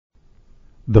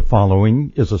The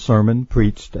following is a sermon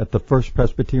preached at the First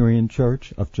Presbyterian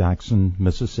Church of Jackson,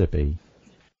 Mississippi.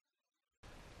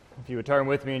 If you would turn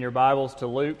with me in your Bibles to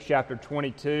Luke chapter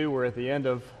 22, we're at the end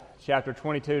of chapter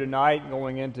 22 tonight,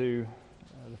 going into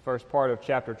the first part of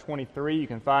chapter 23. You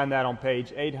can find that on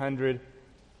page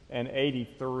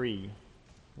 883,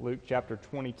 Luke chapter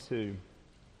 22.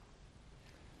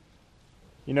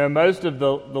 You know, most of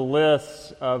the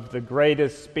lists of the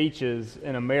greatest speeches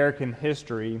in American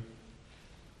history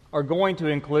are going to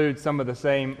include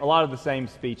a lot of the same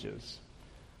speeches,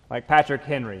 like Patrick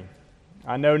Henry.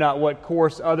 I know not what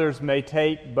course others may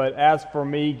take, but as for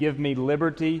me, give me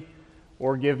liberty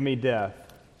or give me death.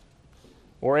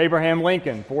 Or Abraham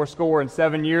Lincoln,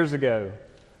 77 years ago.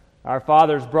 Our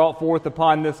fathers brought forth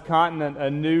upon this continent a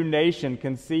new nation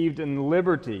conceived in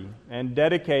liberty and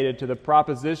dedicated to the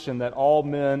proposition that all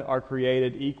men are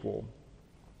created equal.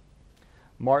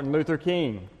 Martin Luther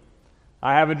King,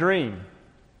 I have a dream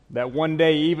that one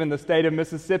day even the state of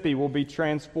Mississippi will be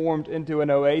transformed into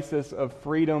an oasis of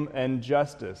freedom and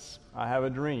justice. I have a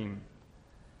dream.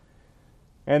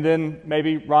 And then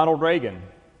maybe Ronald Reagan.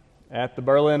 At the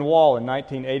Berlin Wall in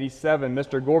 1987,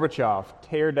 Mr. Gorbachev,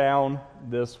 tear down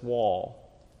this wall.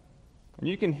 And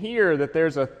you can hear that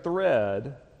there's a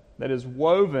thread that has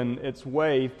woven its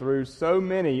way through so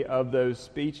many of those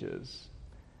speeches.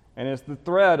 And it's the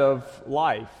thread of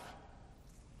life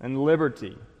and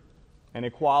liberty and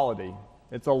equality.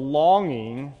 It's a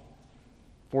longing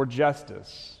for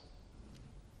justice.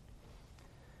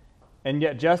 And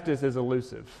yet justice is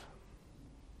elusive.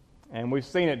 And we've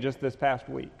seen it just this past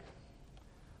week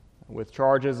with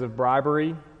charges of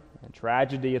bribery and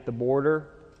tragedy at the border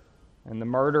and the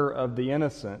murder of the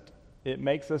innocent. It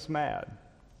makes us mad.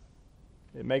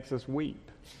 It makes us weep.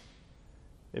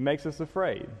 It makes us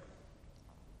afraid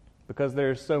because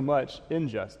there's so much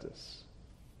injustice.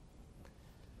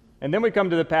 And then we come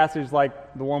to the passage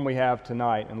like the one we have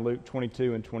tonight in Luke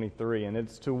 22 and 23, and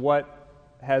it's to what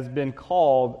has been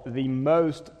called the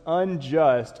most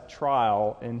unjust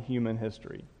trial in human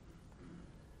history.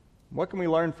 What can we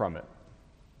learn from it?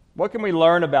 What can we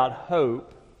learn about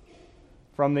hope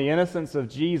from the innocence of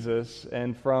Jesus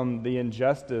and from the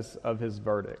injustice of his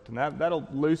verdict? And that'll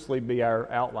loosely be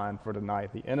our outline for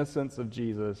tonight, the innocence of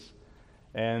Jesus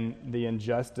and the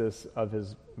injustice of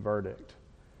his verdict.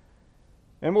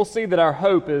 And we'll see that our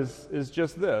hope is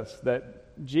just this,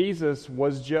 that Jesus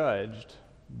was judged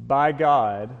by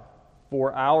God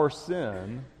for our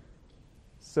sin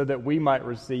so that we might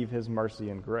receive his mercy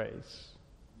and grace.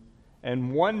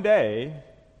 And one day,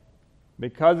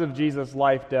 because of Jesus'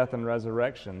 life, death, and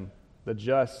resurrection, the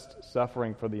just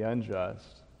suffering for the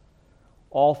unjust,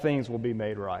 all things will be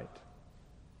made right.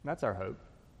 That's our hope.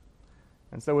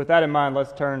 And so with that in mind,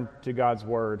 let's turn to God's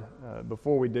Word.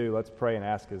 Before we do, let's pray and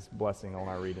ask his blessing on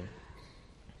our reading.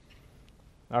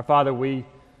 Our Father, we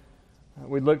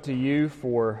look to you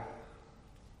for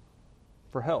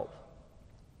help.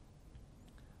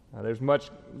 There's much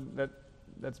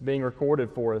that's being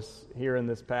recorded for us here in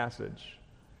this passage.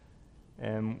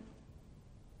 And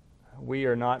we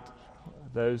are not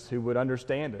those who would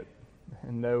understand it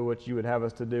and know what you would have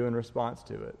us to do in response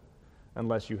to it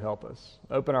unless you help us.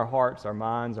 Open our hearts, our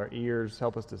minds, our ears.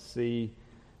 Help us to see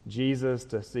Jesus,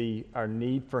 to see our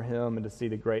need for him, and to see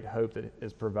the great hope that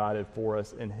is provided for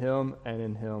us in him and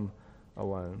in him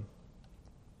alone.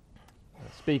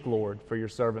 Speak, Lord, for your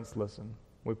servants listen.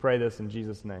 We pray this in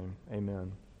Jesus' name.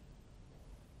 Amen.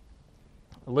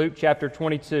 Luke chapter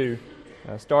 22,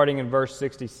 starting in verse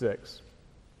 66.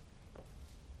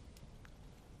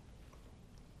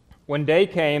 When day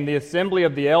came, the assembly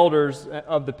of the elders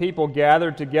of the people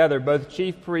gathered together, both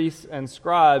chief priests and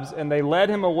scribes, and they led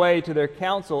him away to their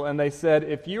council, and they said,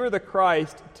 "If you are the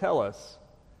Christ, tell us."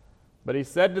 But he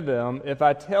said to them, "If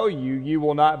I tell you, you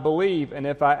will not believe, and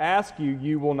if I ask you,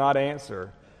 you will not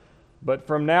answer. But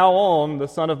from now on, the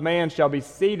Son of Man shall be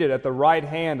seated at the right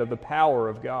hand of the power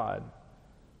of God."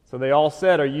 So they all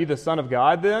said, "Are you the Son of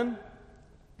God then?"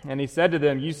 And he said to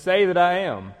them, "You say that I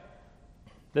am."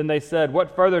 Then they said,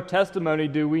 "What further testimony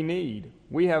do we need?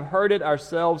 We have heard it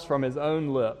ourselves from his own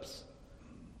lips."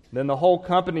 Then the whole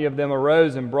company of them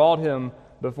arose and brought him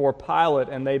before Pilate,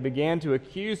 and they began to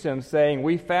accuse him, saying,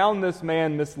 "We found this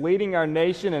man misleading our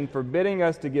nation and forbidding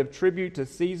us to give tribute to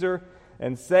Caesar,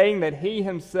 and saying that he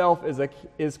himself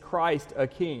is Christ, a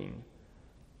king."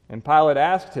 And Pilate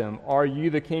asked him, "Are you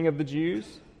the king of the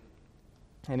Jews?"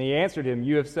 And he answered him,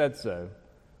 "You have said so."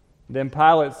 Then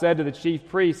Pilate said to the chief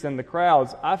priests and the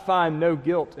crowds, "I find no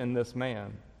guilt in this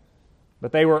man."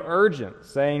 But they were urgent,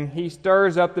 saying, "He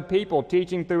stirs up the people,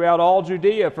 teaching throughout all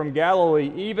Judea from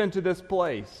Galilee even to this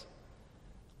place."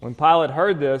 When Pilate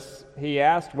heard this, he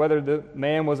asked whether the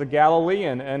man was a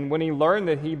Galilean, and when he learned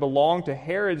that he belonged to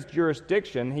Herod's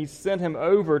jurisdiction, he sent him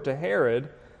over to Herod,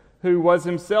 who was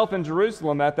himself in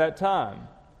Jerusalem at that time.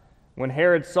 When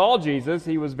Herod saw Jesus,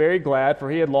 he was very glad,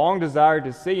 for he had long desired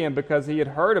to see him because he had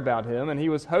heard about him, and he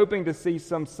was hoping to see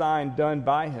some sign done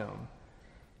by him.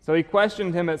 So he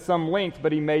questioned him at some length,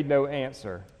 but he made no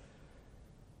answer.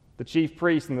 The chief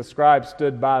priests and the scribes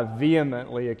stood by,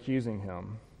 vehemently accusing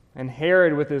him. And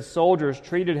Herod, with his soldiers,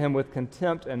 treated him with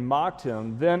contempt and mocked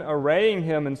him. Then, arraying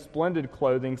him in splendid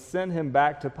clothing, sent him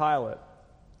back to Pilate.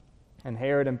 And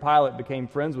Herod and Pilate became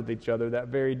friends with each other that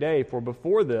very day, for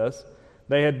before this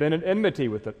they had been at enmity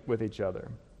with each other.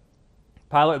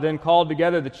 Pilate then called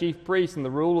together the chief priests and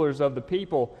the rulers of the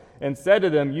people and said to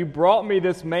them, "You brought me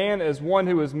this man as one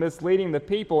who is misleading the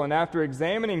people, and after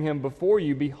examining him before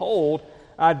you, behold,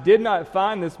 I did not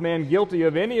find this man guilty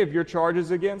of any of your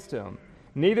charges against him.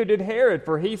 Neither did Herod,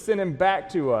 for he sent him back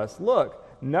to us. Look,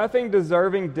 nothing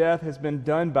deserving death has been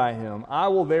done by him. I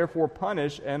will therefore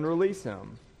punish and release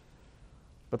him."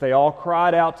 But they all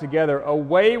cried out together,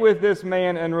 "Away with this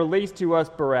man and release to us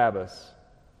Barabbas,"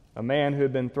 a man who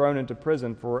had been thrown into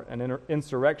prison for an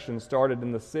insurrection started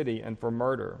in the city and for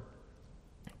murder.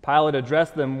 Pilate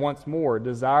addressed them once more,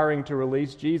 desiring to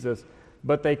release Jesus,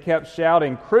 but they kept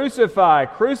shouting, "Crucify,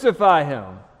 crucify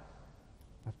him!"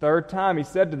 A third time he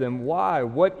said to them, "Why?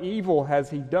 What evil has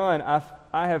he done?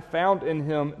 I have found in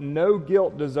him no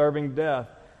guilt deserving death.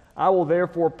 I will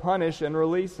therefore punish and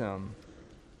release him."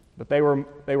 But they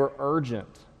were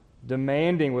urgent,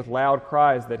 demanding with loud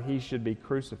cries that he should be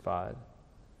crucified.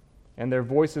 And their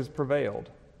voices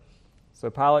prevailed. So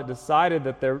Pilate decided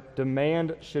that their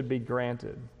demand should be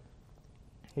granted.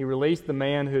 He released the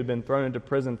man who had been thrown into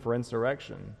prison for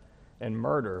insurrection and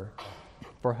murder,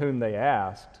 for whom they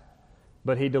asked,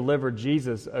 but he delivered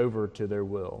Jesus over to their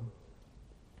will.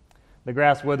 The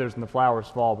grass withers and the flowers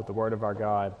fall, but the word of our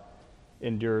God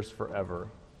endures forever.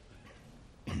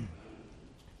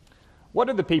 What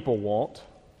do the people want?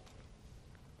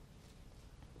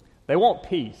 They want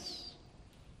peace.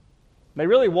 They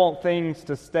really want things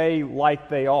to stay like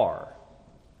they are.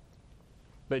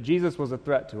 But Jesus was a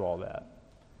threat to all that.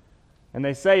 And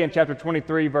they say in chapter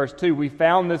 23, verse 2, "We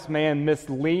found this man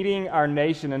misleading our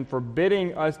nation and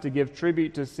forbidding us to give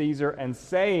tribute to Caesar and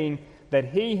saying that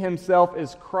he himself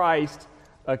is Christ,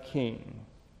 a king."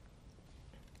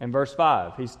 And verse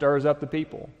 5, he stirs up the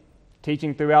people,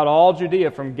 teaching throughout all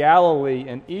Judea from Galilee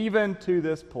and even to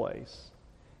this place.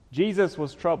 Jesus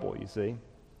was trouble, you see.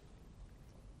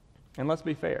 And let's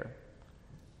be fair.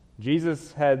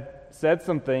 Jesus had said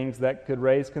some things that could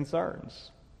raise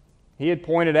concerns. He had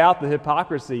pointed out the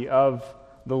hypocrisy of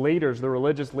the leaders, the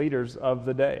religious leaders of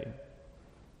the day.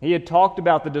 He had talked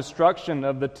about the destruction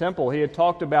of the temple. He had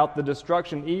talked about the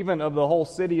destruction even of the whole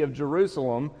city of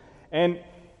Jerusalem. And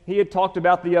he had talked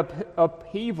about the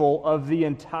upheaval of the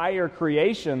entire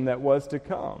creation that was to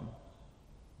come.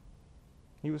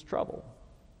 He was trouble.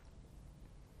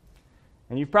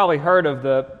 And you've probably heard of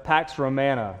the Pax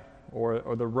Romana,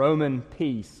 or the Roman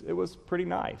peace. It was pretty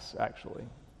nice, actually.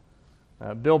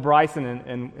 Bill Bryson,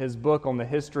 in his book on the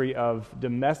history of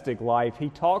domestic life, he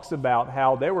talks about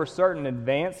how there were certain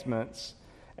advancements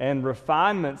and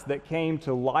refinements that came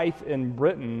to life in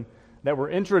Britain that were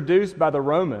introduced by the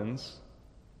Romans.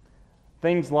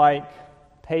 Things like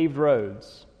paved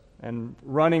roads and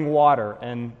running water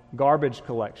and garbage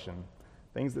collection.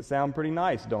 Things that sound pretty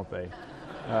nice, don't they?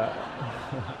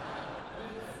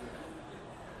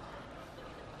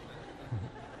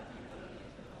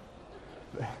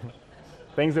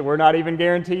 Things that we're not even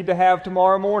guaranteed to have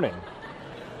tomorrow morning.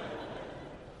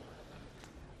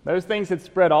 Those things had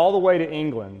spread all the way to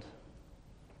England,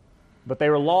 but they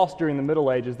were lost during the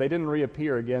Middle Ages. They didn't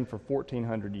reappear again for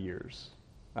 1,400 years.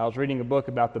 I was reading a book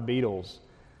about the Beatles,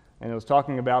 and it was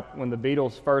talking about when the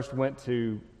Beatles first went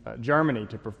to Germany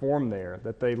to perform there,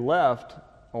 that they left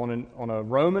on a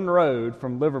Roman road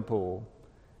from Liverpool,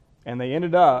 and they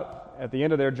ended up, at the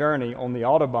end of their journey, on the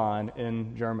Autobahn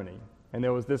in Germany. And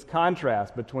there was this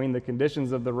contrast between the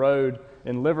conditions of the road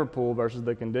in Liverpool versus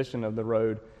the condition of the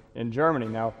road in Germany.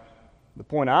 Now, the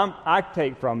point I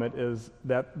take from it is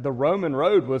that the Roman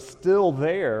road was still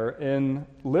there in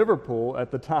Liverpool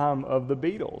at the time of the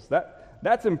Beatles.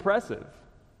 That's impressive.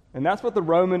 And that's what the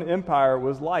Roman Empire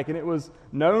was like. And it was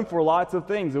known for lots of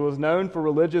things. It was known for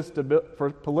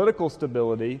for political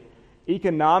stability,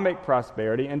 economic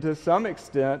prosperity, and to some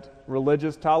extent,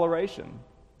 religious toleration.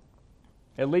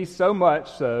 At least so much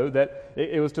so that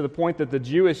it was to the point that the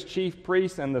Jewish chief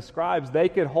priests and the scribes, they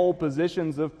could hold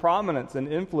positions of prominence and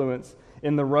influence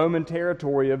in the Roman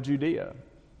territory of Judea.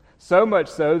 So much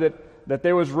so that that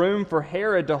there was room for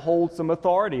Herod to hold some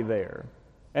authority there.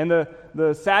 And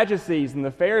the Sadducees and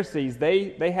the Pharisees,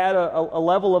 they had a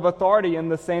level of authority in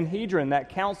the Sanhedrin, that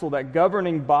council, that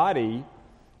governing body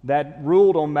that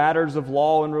ruled on matters of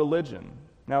law and religion.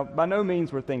 Now, by no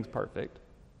means were things perfect.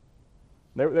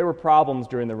 There were problems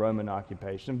during the Roman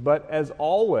occupation, but as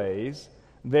always,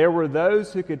 there were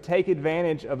those who could take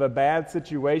advantage of a bad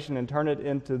situation and turn it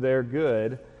into their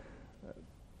good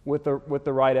with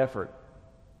the right effort.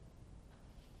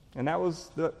 And that was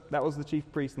the chief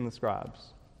priests and the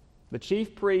scribes. The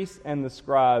chief priests and the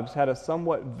scribes had a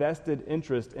somewhat vested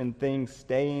interest in things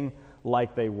staying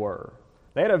like they were.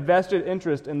 They had a vested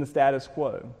interest in the status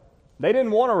quo. They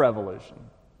didn't want a revolution.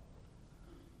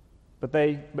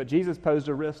 But Jesus posed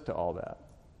a risk to all that.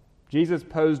 Jesus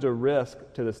posed a risk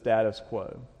to the status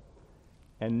quo.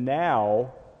 And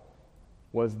now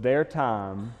was their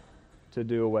time to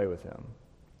do away with him.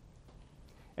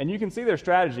 And you can see their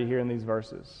strategy here in these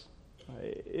verses.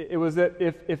 It was that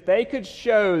if they could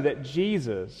show that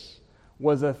Jesus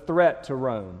was a threat to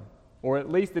Rome, or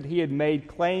at least that he had made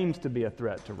claims to be a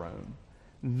threat to Rome,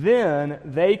 then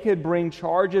they could bring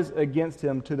charges against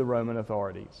him to the Roman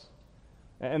authorities.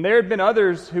 And there had been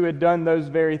others who had done those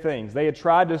very things. They had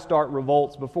tried to start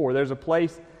revolts before. There's a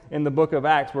place in the book of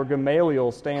Acts where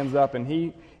Gamaliel stands up and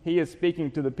he is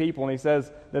speaking to the people, and he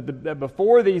says that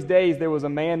before these days there was a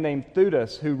man named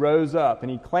Theudas who rose up,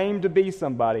 and he claimed to be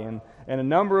somebody, and a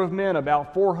number of men,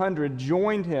 about 400,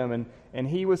 joined him, and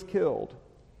he was killed.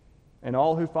 And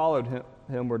all who followed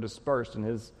him were dispersed, and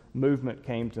his movement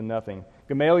came to nothing.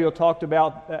 Gamaliel talked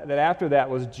about that after that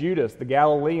was Judas, the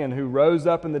Galilean, who rose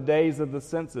up in the days of the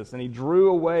census, and he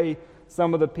drew away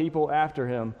some of the people after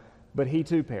him, but he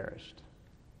too perished.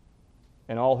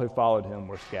 And all who followed him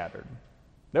were scattered.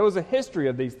 There was a history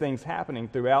of these things happening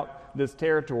throughout this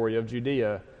territory of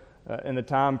Judea in the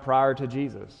time prior to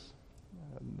Jesus.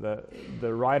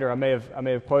 The writer, I may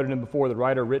have quoted him before, the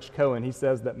writer Rich Cohen, he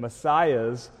says that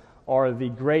messiahs are the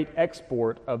great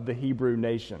export of the Hebrew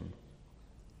nation.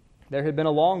 There had been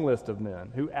a long list of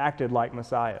men who acted like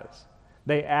messiahs.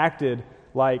 They acted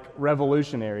like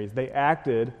revolutionaries. They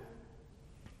acted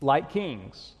like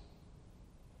kings.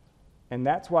 And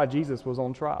that's why Jesus was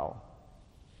on trial.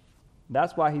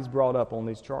 That's why he's brought up on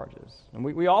these charges. And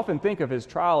we often think of his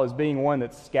trial as being one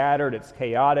that's scattered, it's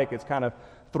chaotic, it's kind of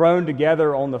thrown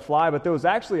together on the fly, but there was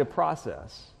actually a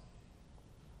process.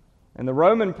 And the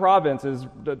Roman provinces,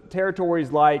 the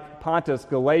territories like Pontus,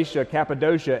 Galatia,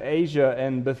 Cappadocia, Asia,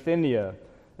 and Bithynia,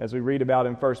 as we read about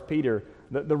in 1 Peter,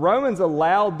 the Romans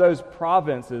allowed those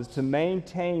provinces to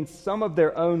maintain some of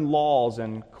their own laws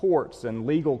and courts and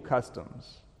legal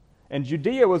customs. And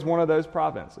Judea was one of those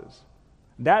provinces.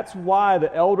 That's why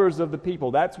the elders of the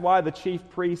people, that's why the chief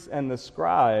priests and the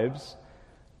scribes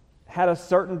had a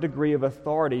certain degree of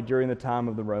authority during the time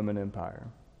of the Roman Empire.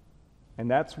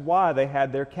 And that's why they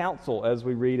had their council, as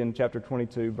we read in chapter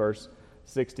 22, verse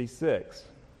 66.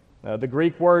 The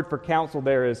Greek word for council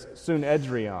there is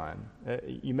sunedrion.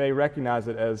 You may recognize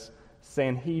it as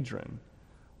Sanhedrin.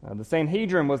 The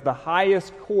Sanhedrin was the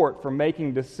highest court for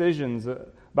making decisions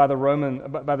by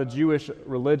the Jewish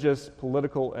religious,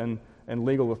 political, and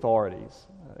legal authorities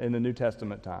in the New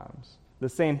Testament times. The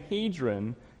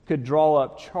Sanhedrin could draw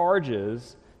up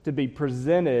charges to be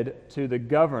presented to the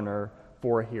governor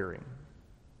for a hearing.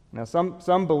 Now,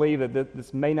 some believe that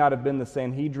this may not have been the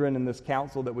Sanhedrin in this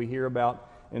council that we hear about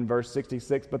in verse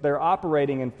 66, but they're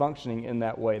operating and functioning in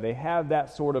that way. They have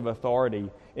that sort of authority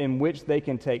in which they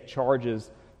can take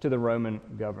charges to the Roman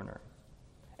governor.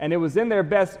 And it was in their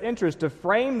best interest to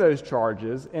frame those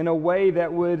charges in a way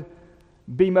that would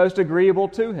be most agreeable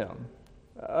to him,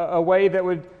 a way that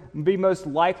would be most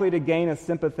likely to gain a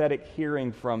sympathetic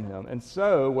hearing from him. And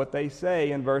so what they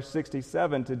say in verse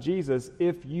 67 to Jesus,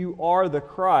 if you are the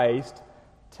Christ,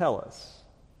 tell us.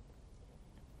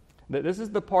 That this is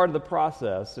the part of the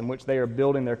process in which they are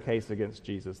building their case against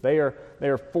Jesus. They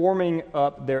are forming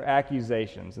up their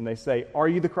accusations, and they say, are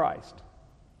you the Christ?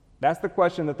 That's the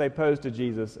question that they pose to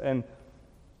Jesus. And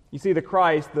you see, the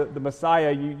Christ, the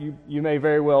Messiah, you may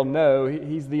very well know,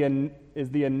 is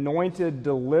the anointed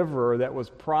deliverer that was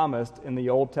promised in the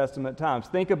Old Testament times.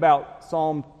 Think about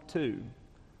Psalm 2.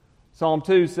 Psalm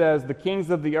 2 says, the kings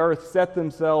of the earth set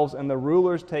themselves, and the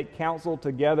rulers take counsel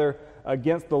together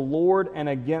against the Lord and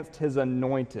against his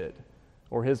anointed,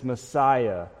 or his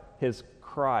Messiah, his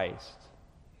Christ.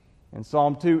 And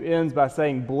Psalm 2 ends by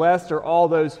saying, blessed are all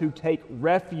those who take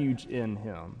refuge in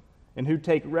him, and who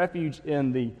take refuge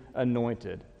in the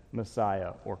anointed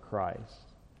Messiah or Christ.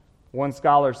 One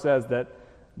scholar says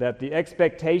that the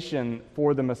expectation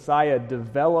for the Messiah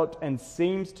developed and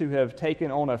seems to have taken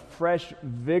on a fresh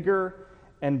vigor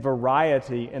and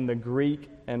variety in the Greek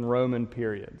and Roman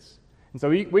periods. And so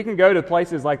we can go to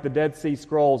places like the Dead Sea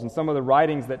Scrolls and some of the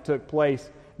writings that took place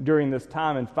during this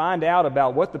time and find out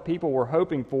about what the people were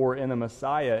hoping for in a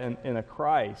Messiah, in a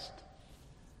Christ.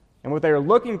 And what they were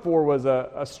looking for was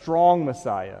a strong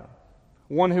Messiah,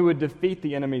 one who would defeat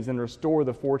the enemies and restore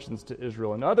the fortunes to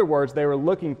Israel. In other words, they were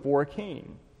looking for a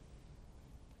king.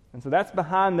 And so that's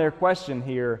behind their question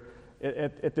here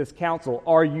at this council,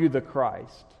 are you the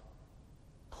Christ?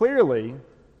 Clearly,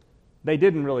 they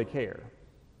didn't really care.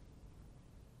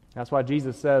 That's why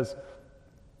Jesus says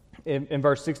in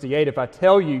verse 68, if I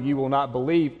tell you, you will not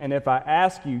believe, and if I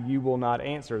ask you, you will not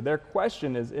answer. Their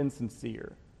question is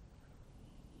insincere.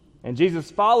 And Jesus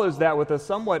follows that with a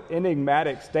somewhat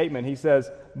enigmatic statement. He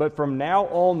says, but from now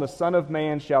on the Son of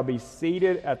Man shall be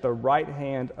seated at the right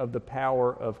hand of the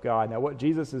power of God. Now what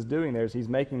Jesus is doing there is he's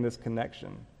making this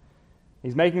connection.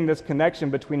 He's making this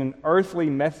connection between an earthly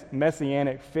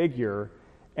messianic figure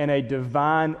and a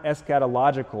divine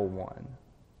eschatological one.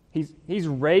 He's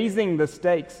raising the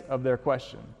stakes of their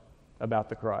question about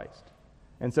the Christ.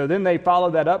 And so then they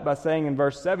follow that up by saying in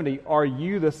verse 70, are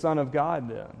you the Son of God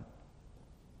then?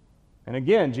 And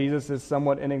again, Jesus is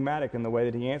somewhat enigmatic in the way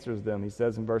that he answers them. He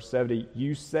says in verse 70,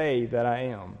 you say that I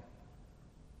am.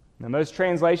 Now most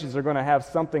translations are going to have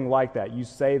something like that. You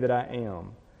say that I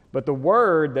am. But the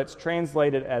word that's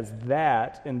translated as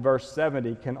that in verse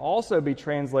 70 can also be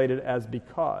translated as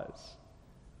because.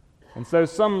 And so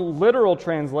some literal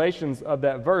translations of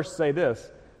that verse say this.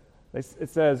 It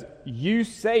says, you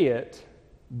say it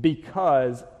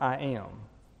because I am.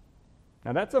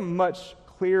 Now that's a much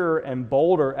clearer and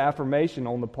bolder affirmation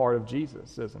on the part of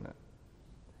Jesus, isn't it?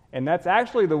 And that's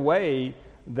actually the way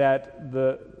that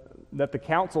the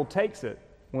council takes it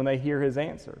when they hear his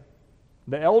answer.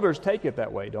 The elders take it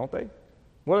that way, don't they?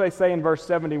 What do they say in verse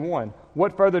 71?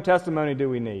 What further testimony do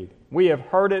we need? We have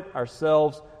heard it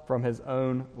ourselves from his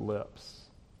own lips.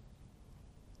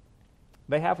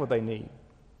 They have what they need.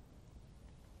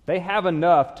 They have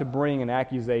enough to bring an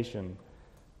accusation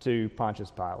to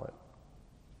Pontius Pilate.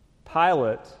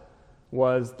 Pilate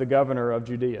was the governor of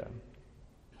Judea.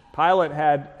 Pilate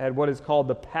had what is called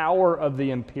the power of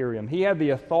the imperium. He had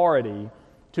the authority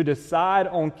to decide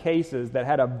on cases that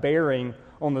had a bearing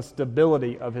on the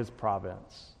stability of his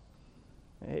province.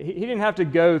 He didn't have to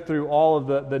go through all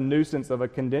of the nuisance of a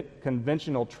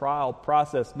conventional trial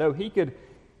process. No, he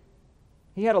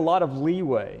had a lot of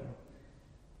leeway.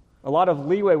 A lot of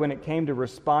leeway when it came to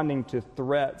responding to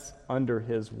threats under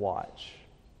his watch.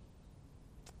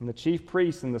 And the chief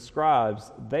priests and the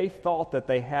scribes, they thought that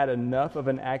they had enough of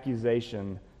an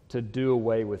accusation to do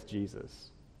away with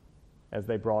Jesus as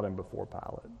they brought him before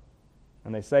Pilate.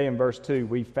 And they say in verse 2,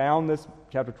 we found this,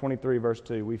 chapter 23, verse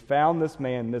 2, we found this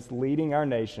man misleading our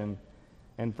nation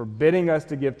and forbidding us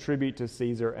to give tribute to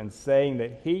Caesar and saying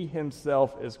that he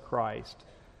himself is Christ,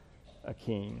 a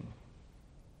king.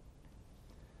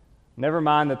 Never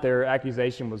mind that their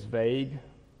accusation was vague.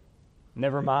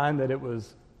 Never mind that it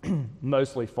was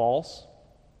mostly false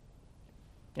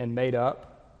and made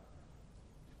up.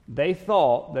 They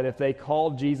thought that if they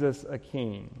called Jesus a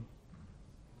king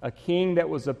that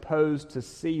was opposed to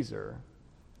Caesar,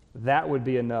 that would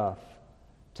be enough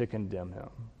to condemn him.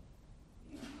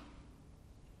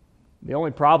 The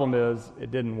only problem is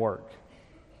it didn't work.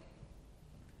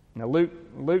 Now,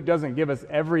 Luke doesn't give us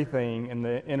everything in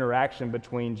the interaction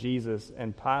between Jesus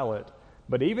and Pilate,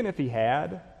 but even if he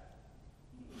had,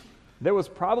 there was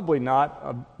probably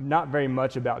not very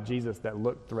much about Jesus that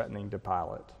looked threatening to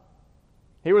Pilate.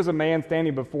 He was a man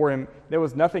standing before him. There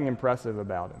was nothing impressive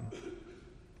about him.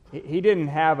 He didn't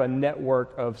have a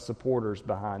network of supporters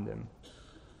behind him.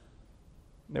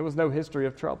 There was no history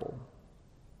of trouble.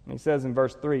 And he says in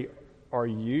verse 3, are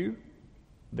you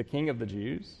the king of the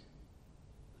Jews?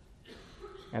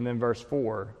 And then verse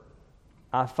 4,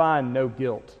 I find no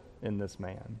guilt in this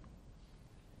man.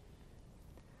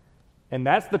 And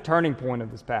that's the turning point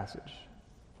of this passage.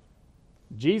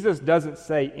 Jesus doesn't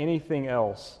say anything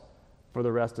else for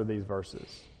the rest of these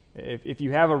verses. If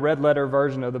you have a red letter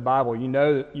version of the Bible, you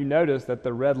notice that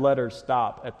the red letters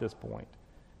stop at this point.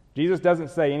 Jesus doesn't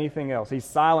say anything else. He's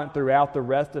silent throughout the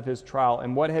rest of his trial.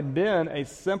 And what had been a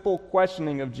simple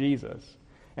questioning of Jesus,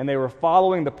 and they were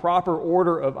following the proper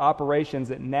order of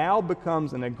operations, it now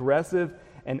becomes an aggressive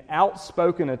and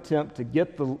outspoken attempt to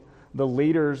get the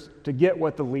leaders, to get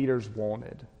what the leaders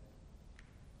wanted.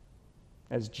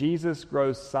 As Jesus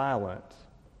grows silent,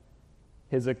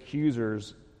 his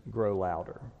accusers grow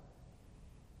louder.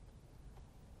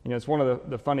 You know, it's one of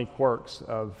the funny quirks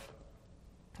of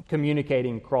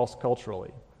communicating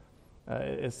cross-culturally.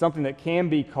 It's something that can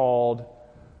be called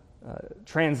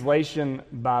translation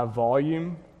by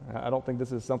volume. I don't think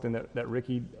this is something that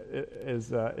Ricky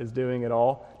is doing at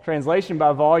all. Translation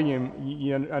by volume,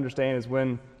 you understand, is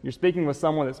when you're speaking with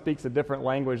someone that speaks a different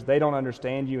language, they don't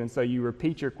understand you, and so you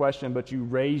repeat your question, but you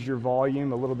raise your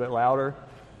volume a little bit louder.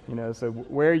 So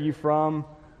where are you from?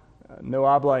 No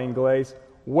habla inglés.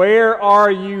 Where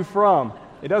are you from?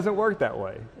 It doesn't work that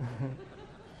way.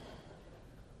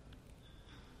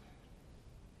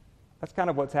 That's kind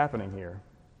of what's happening here.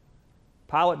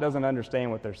 Pilate doesn't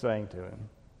understand what they're saying to him.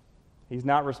 He's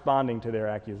not responding to their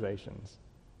accusations.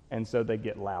 And so they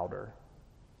get louder.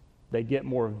 They get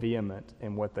more vehement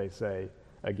in what they say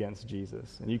against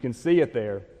Jesus. And you can see it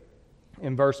there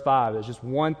in verse 5. It's just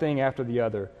one thing after the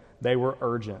other. They were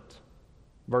urgent.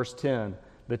 Verse 10,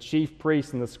 the chief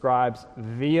priests and the scribes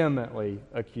vehemently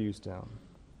accused him.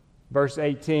 Verse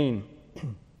 18,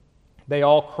 they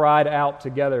all cried out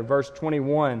together. Verse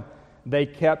 21, they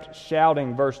kept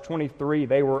shouting. Verse 23,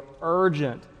 they were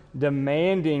urgent,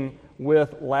 demanding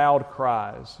with loud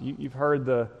cries. You've heard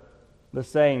the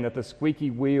saying that the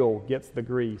squeaky wheel gets the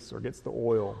grease or gets the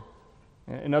oil.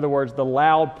 In other words, the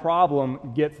loud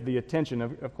problem gets the attention.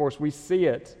 Of course, we see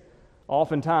it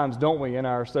oftentimes, don't we, in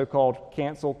our so-called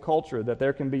cancel culture, that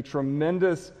there can be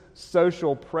tremendous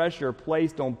social pressure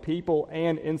placed on people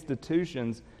and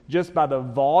institutions just by the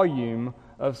volume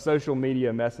of social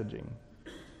media messaging.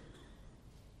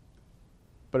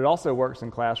 But it also works in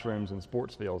classrooms and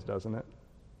sports fields, doesn't it?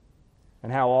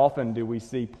 And how often do we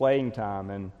see playing time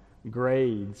and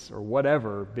grades or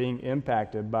whatever being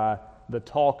impacted by the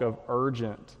talk of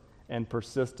urgent and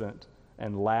persistent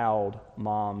and loud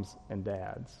moms and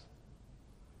dads?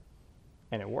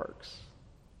 And it works.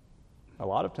 A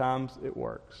lot of times it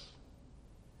works.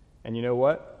 And you know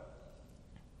what?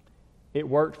 It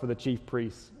worked for the chief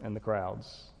priests and the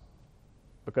crowds.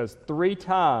 Because 3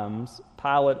 times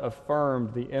Pilate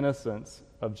affirmed the innocence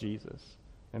of Jesus.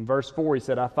 In verse 4 he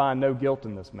said, I find no guilt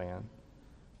in this man.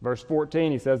 Verse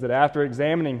 14 he says that after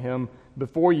examining him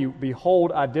before you,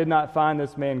 behold, I did not find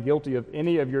this man guilty of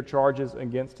any of your charges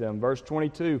against him. Verse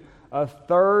 22, a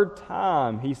third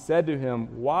time he said to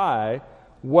him, why?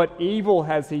 What evil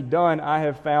has he done? I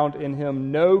have found in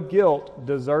him no guilt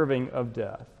deserving of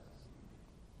death.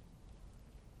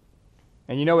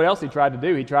 And you know what else he tried to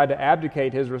do? He tried to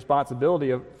abdicate his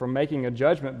responsibility from making a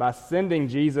judgment by sending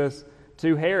Jesus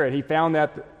to Herod. He found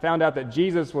out that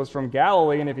Jesus was from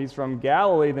Galilee, and if he's from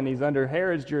Galilee, then he's under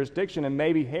Herod's jurisdiction, and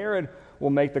maybe Herod will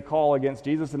make the call against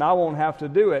Jesus, and I won't have to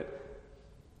do it.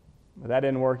 But that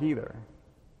didn't work either.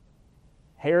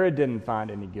 Herod didn't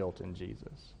find any guilt in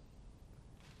Jesus.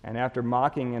 And after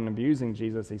mocking and abusing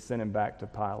Jesus, he sent him back to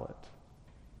Pilate.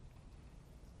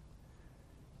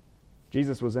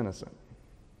 Jesus was innocent.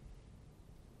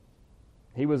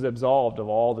 He was absolved of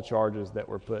all the charges that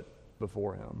were put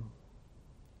before him.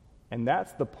 And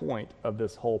that's the point of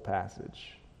this whole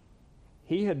passage.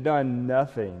 He had done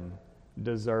nothing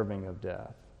deserving of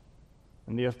death.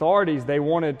 And the authorities, they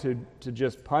wanted to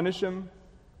just punish him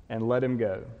and let him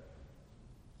go.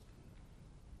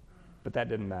 But that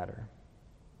didn't matter.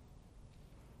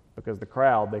 Because the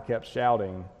crowd, they kept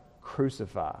shouting,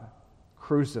 crucify,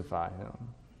 crucify him.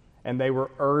 And they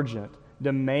were urgent,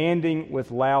 demanding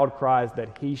with loud cries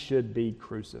that he should be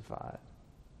crucified.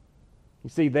 You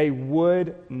see, they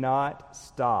would not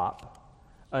stop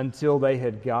until they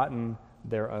had gotten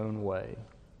their own way.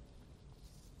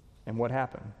 And what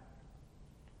happened?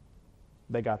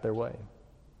 They got their way.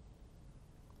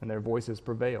 And their voices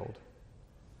prevailed.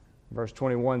 Verse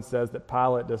 21 says that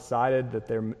Pilate decided that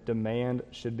their demand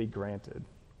should be granted,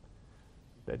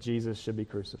 that Jesus should be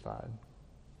crucified.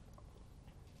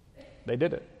 They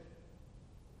did it.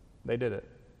 They did it.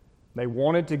 They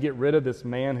wanted to get rid of this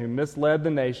man who misled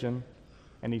the nation,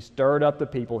 and he stirred up the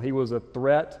people. He was a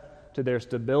threat to their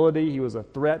stability. He was a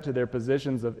threat to their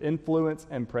positions of influence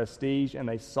and prestige, and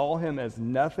they saw him as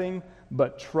nothing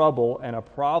but trouble and a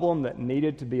problem that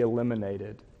needed to be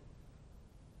eliminated.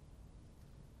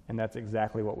 And that's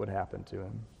exactly what would happen to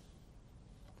him.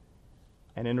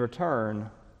 And in return,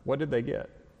 what did they get?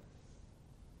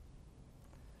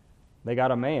 They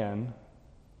got a man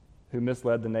who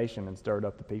misled the nation and stirred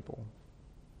up the people.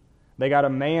 They got a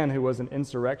man who was an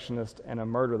insurrectionist and a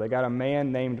murderer. They got a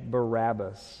man named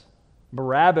Barabbas.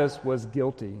 Barabbas was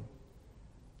guilty,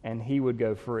 and he would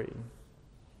go free.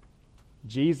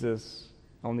 Jesus,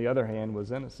 on the other hand,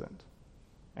 was innocent,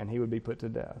 and he would be put to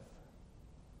death.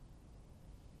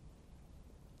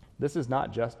 This is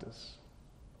not justice.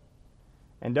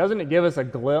 And doesn't it give us a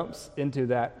glimpse into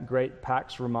that great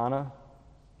Pax Romana,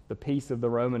 the peace of the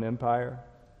Roman Empire,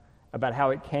 about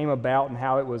how it came about and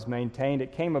how it was maintained?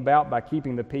 It came about by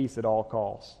keeping the peace at all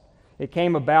costs. It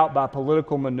came about by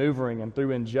political maneuvering and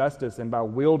through injustice and by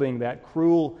wielding that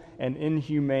cruel and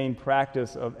inhumane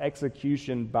practice of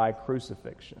execution by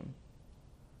crucifixion.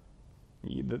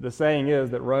 The saying is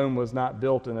that Rome was not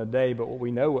built in a day, but we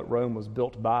know what Rome was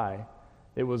built by.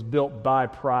 It was built by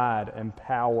pride and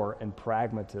power and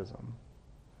pragmatism.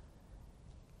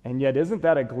 And yet, isn't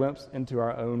that a glimpse into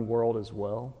our own world as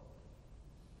well?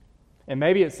 And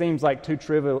maybe it seems like too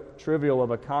trivial of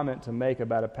a comment to make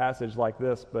about a passage like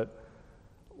this, but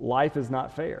life is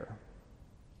not fair.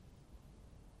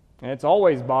 And it's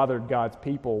always bothered God's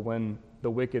people when the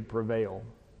wicked prevail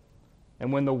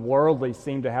and when the worldly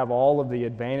seem to have all of the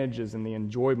advantages and the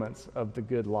enjoyments of the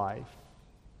good life.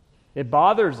 It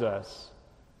bothers us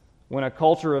when a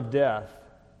culture of death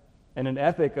and an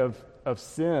ethic of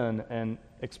sin and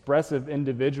expressive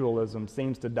individualism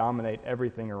seems to dominate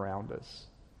everything around us.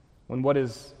 When what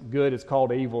is good is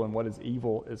called evil and what is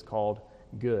evil is called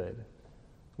good.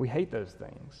 We hate those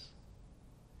things.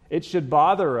 It should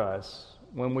bother us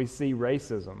when we see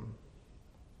racism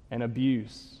and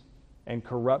abuse and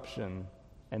corruption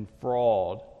and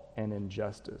fraud and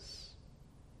injustice.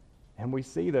 And we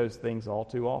see those things all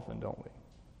too often, don't we?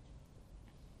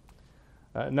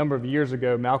 A number of years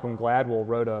ago, Malcolm Gladwell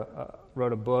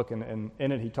wrote a book, and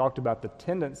in it he talked about the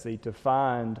tendency to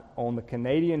find on the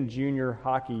Canadian junior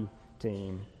hockey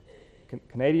team,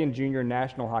 Canadian junior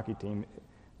national hockey team,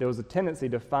 there was a tendency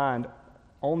to find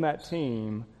on that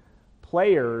team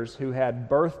players who had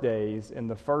birthdays in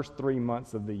the first 3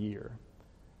 months of the year.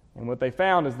 And what they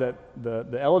found is that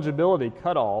the eligibility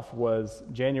cutoff was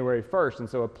January 1st, and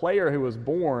so a player who was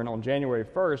born on January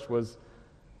 1st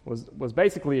was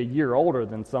basically a year older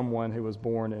than someone who was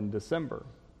born in December.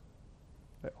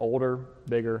 Older,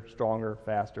 bigger, stronger,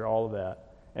 faster, all of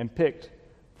that, and picked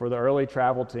for the early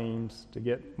travel teams to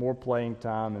get more playing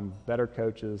time and better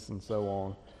coaches and so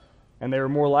on. And they were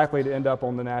more likely to end up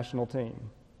on the national team.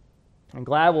 And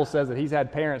Gladwell says that he's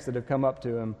had parents that have come up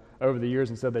to him over the years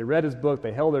and said they read his book,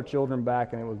 they held their children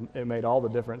back, and it made all the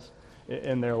difference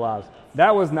in their lives.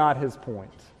 That was not his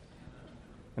point,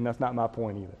 and that's not my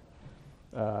point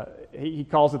either. He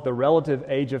calls it the relative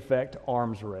age effect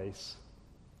arms race.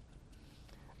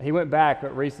 He went back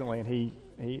recently and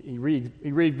he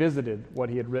revisited what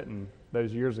he had written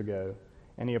those years ago,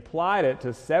 and he applied it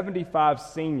to 75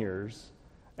 seniors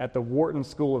at the Wharton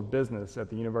School of Business at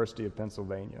the University of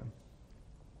Pennsylvania.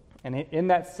 And in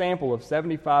that sample of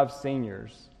 75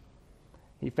 seniors,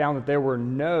 he found that there were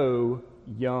no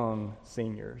young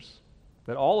seniors,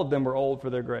 that all of them were old for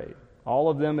their grade. All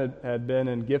of them had been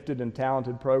in gifted and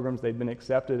talented programs. They'd been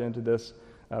accepted into this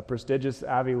prestigious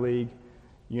Ivy League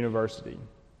university.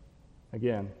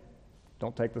 Again,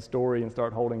 don't take the story and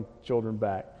start holding children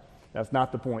back. That's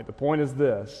not the point. The point is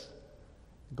this.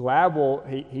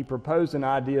 Gladwell, he proposed an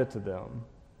idea to them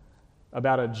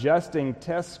about adjusting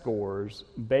test scores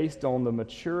based on the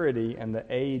maturity and the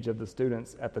age of the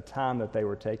students at the time that they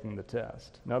were taking the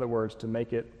test. In other words, to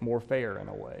make it more fair in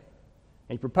a way.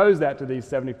 And he proposed that to these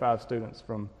 75 students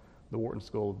from the Wharton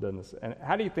School of Business. And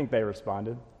how do you think they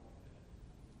responded?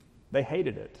 They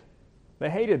hated it. They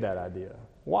hated that idea.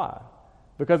 Why?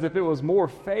 Because if it was more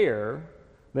fair,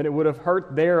 then it would have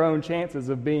hurt their own chances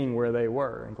of being where they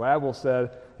were. And Gladwell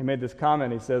said, he made this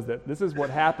comment, he says that this is what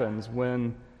happens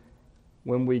when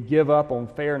we give up on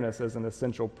fairness as an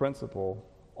essential principle.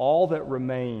 All that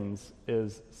remains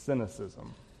is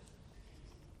cynicism.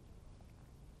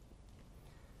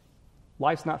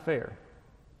 Life's not fair.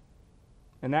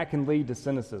 And that can lead to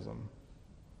cynicism.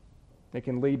 It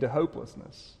can lead to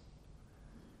hopelessness.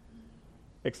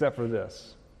 Except for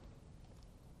this.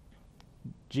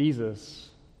 Jesus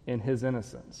in his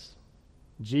innocence.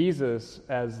 Jesus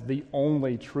as the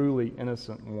only truly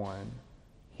innocent one.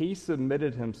 He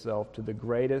submitted himself to the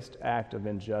greatest act of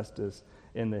injustice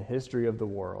in the history of the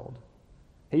world.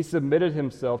 He submitted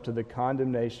himself to the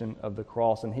condemnation of the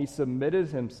cross, and he submitted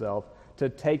himself to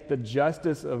take the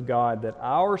justice of God that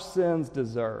our sins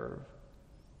deserve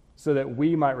so that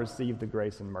we might receive the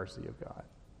grace and mercy of God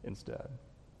instead.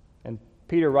 And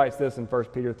Peter writes this in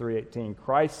 1 Peter 3:18,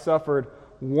 Christ suffered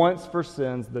once for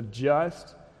sins, the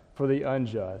just for the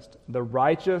unjust, the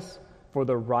righteous for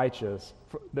the righteous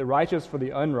for the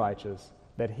unrighteous,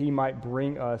 that he might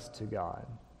bring us to God.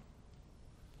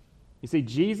 You see,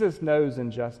 Jesus knows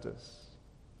injustice.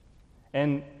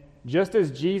 And just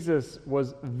as Jesus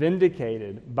was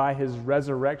vindicated by his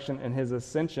resurrection and his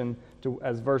ascension to,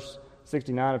 as verse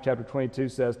 69 of chapter 22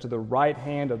 says, to the right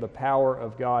hand of the power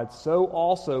of God, so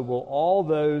also will all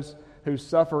those who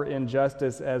suffer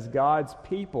injustice as God's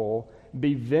people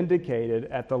be vindicated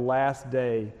at the last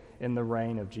day in the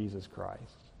reign of Jesus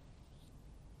Christ.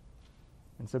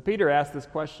 And so Peter asked this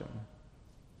question.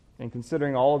 And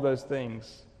considering all of those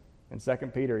things, in 2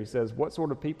 Peter, he says, what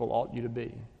sort of people ought you to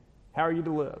be? How are you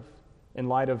to live in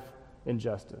light of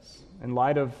injustice, in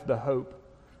light of the hope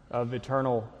of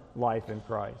eternal life in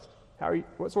Christ?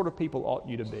 What sort of people ought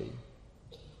you to be?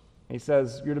 He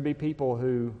says you're to be people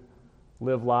who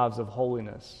live lives of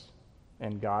holiness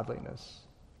and godliness.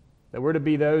 That we're to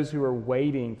be those who are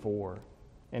waiting for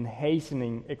and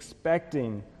hastening,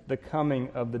 expecting the coming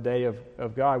of the day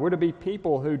of God. We're to be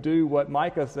people who do what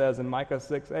Micah says in Micah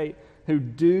 6:8, who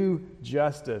do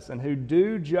justice, and who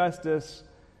do justice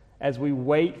as we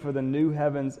wait for the new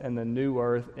heavens and the new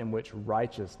earth in which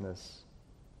righteousness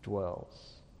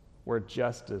dwells, where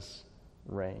justice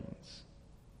reigns.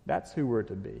 That's who we're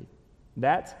to be.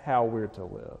 That's how we're to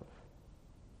live.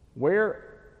 Where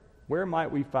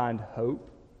might we find hope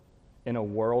in a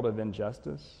world of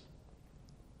injustice?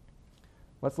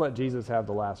 Let's let Jesus have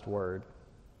the last word.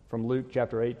 From Luke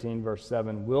chapter 18, verse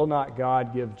 7, will not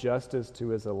God give justice to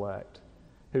his elect,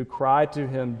 who cry to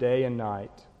him day and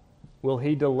night? Will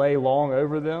he delay long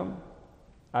over them?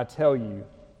 I tell you,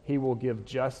 he will give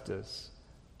justice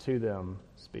to them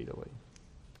speedily.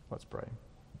 Let's pray.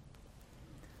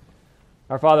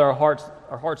 Our Father, our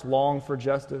hearts long for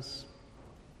justice.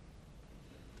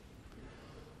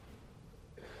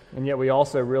 And yet we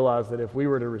also realize that if we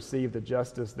were to receive the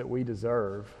justice that we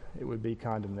deserve, it would be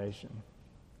condemnation.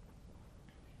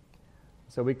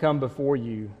 So we come before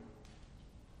you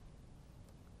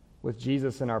with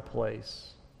Jesus in our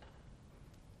place,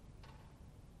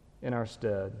 in our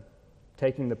stead,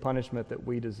 taking the punishment that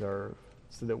we deserve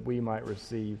so that we might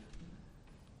receive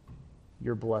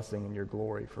your blessing and your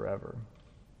glory forever.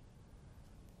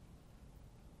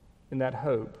 In that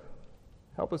hope,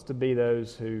 help us to be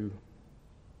those who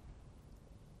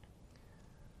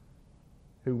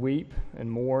weep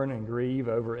and mourn and grieve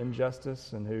over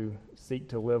injustice, and who seek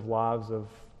to live lives of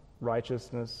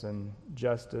righteousness and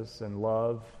justice and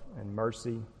love and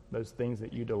mercy, those things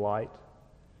that you delight,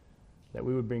 that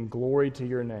we would bring glory to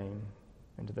your name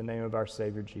and to the name of our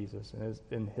Savior Jesus. And it's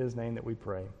in his name that we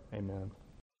pray. Amen.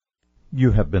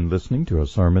 You have been listening to a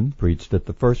sermon preached at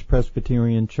the First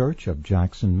Presbyterian Church of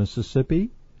Jackson,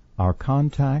 Mississippi. Our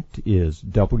contact is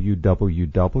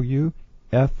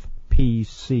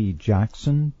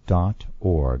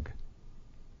www.fpcjackson.org.